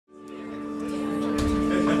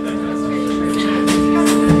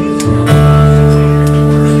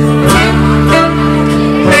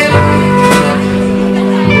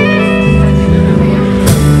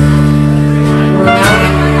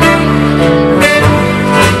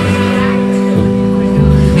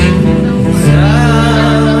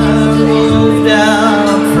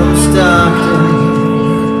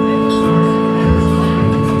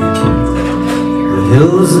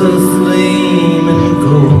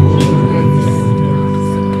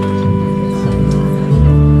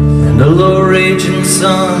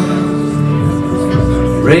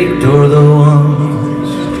raked o'er the ones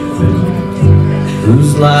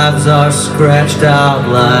whose lives are scratched out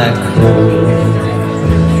like coal.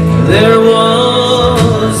 There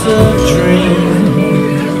was a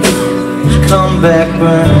dream which come back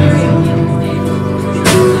burning,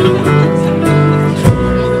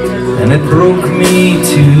 and it broke me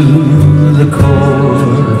to the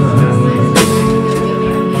core.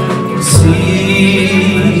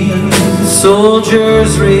 See the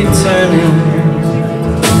soldiers returning,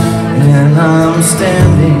 and I'm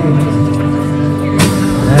standing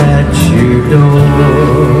at your door.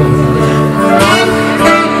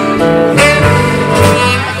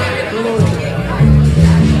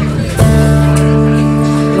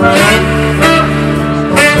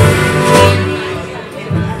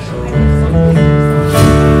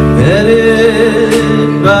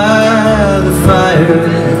 Bedded by the fire,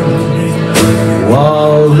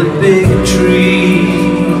 while the big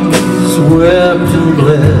trees wept and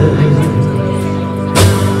bled,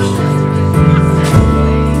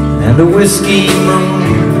 and a whiskey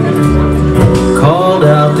moon called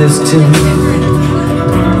out this tune.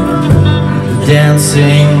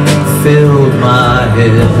 Dancing filled my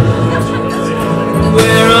head.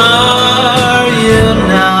 Where are you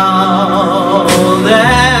now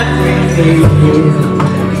that we meet?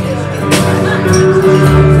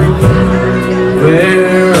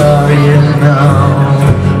 Where are you now?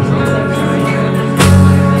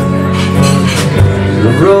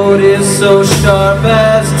 The road is so sharp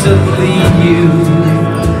as to lead you.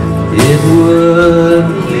 It would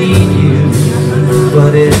lead you,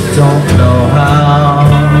 but it don't know how.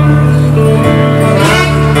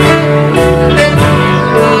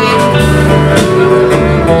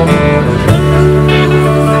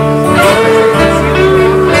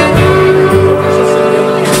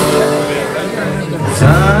 I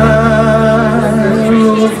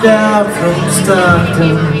moved out from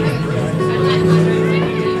Stockton.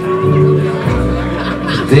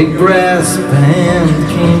 The big brass band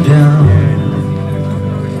came down,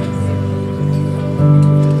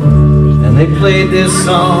 and they played this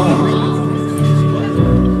song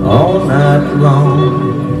all night long.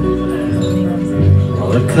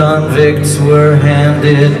 All the convicts were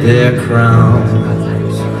handed their crowns.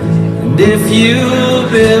 And if you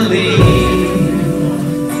believe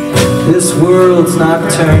this world's not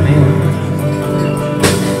turning,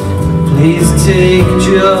 please take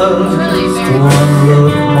just one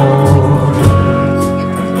look more.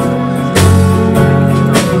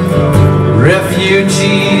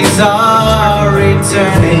 Refugees are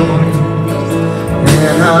returning,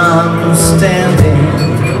 and I'm standing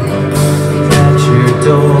at your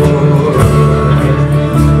door.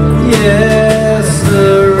 Yes, the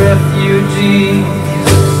refugees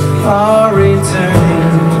are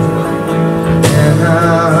returning, and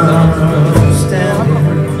I'm standing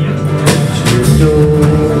at your door.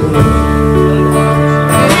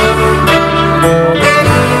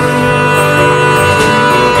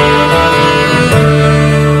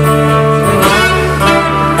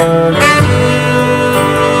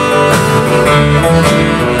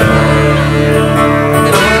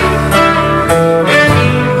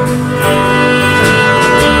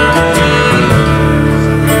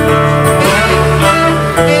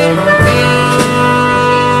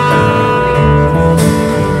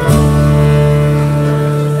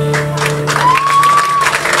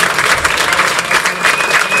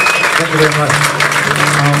 Thank you very much.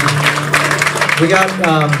 We got,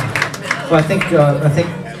 well, I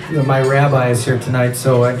think my rabbi is here tonight,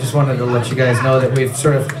 so I just wanted to let you guys know that we've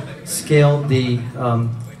sort of scaled the,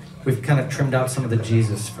 we've kind of trimmed out some of the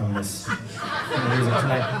Jesus from this music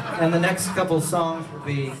tonight. And the next couple songs will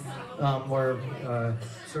be more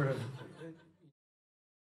sort of